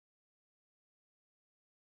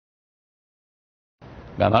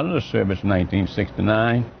Got out of the service in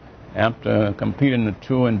 1969 after completing the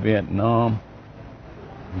tour in Vietnam.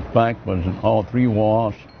 In fact, was in all three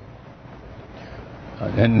wars.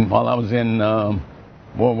 And while I was in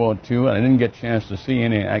World War II, I didn't get a chance to see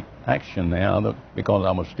any action there because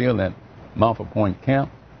I was still at Montford Point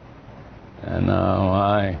Camp. And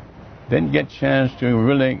I didn't get a chance to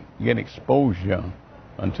really get exposure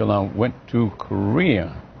until I went to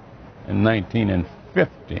Korea in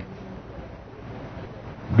 1950.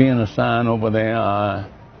 Being assigned over there, I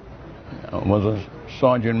was a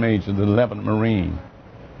sergeant major of the 11th Marine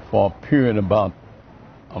for a period of about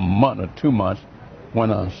a month or 2 months, when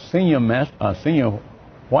a senior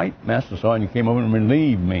white master sergeant came over and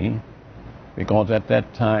relieved me, because at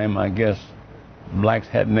that time, I guess, blacks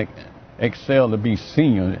hadn't excelled to be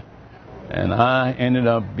senior, and I ended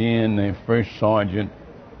up being the first sergeant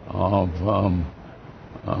of,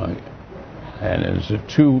 and it was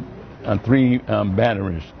three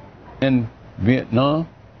batteries. In Vietnam,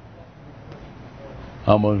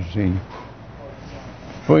 I was the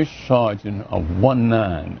first sergeant of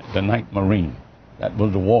 19, the 9th Marine. That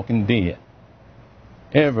was the Walking Dead.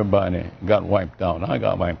 Everybody got wiped out. I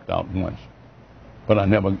got wiped out once, but I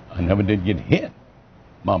never did get hit.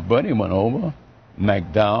 My buddy went over,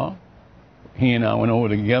 McDowell. He and I went over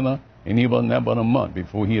together, and he wasn't there but a month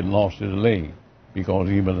before he had lost his leg because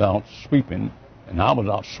he was out sweeping, and I was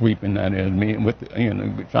out sweeping. That is, me with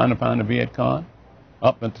trying to find the Viet Cong.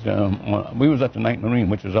 Up at we was at the 9th Marine,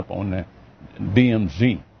 which is up on the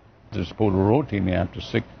DMZ. They're supposed to rotate me after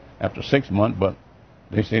six months, but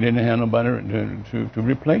they said they didn't have nobody to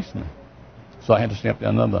replace me. So I had to stay up there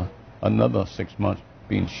another 6 months,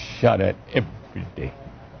 being shot at every day.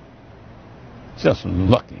 Just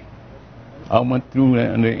lucky. I went through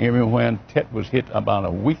the area where Tet was hit about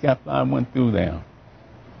a week after I went through there.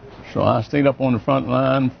 So I stayed up on the front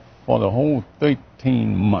line for the whole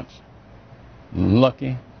 13 months.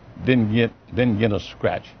 Lucky, didn't get a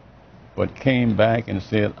scratch, but came back and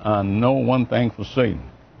said, I know one thing for certain.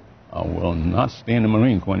 I will not stay in the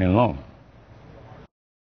Marine Corps any longer.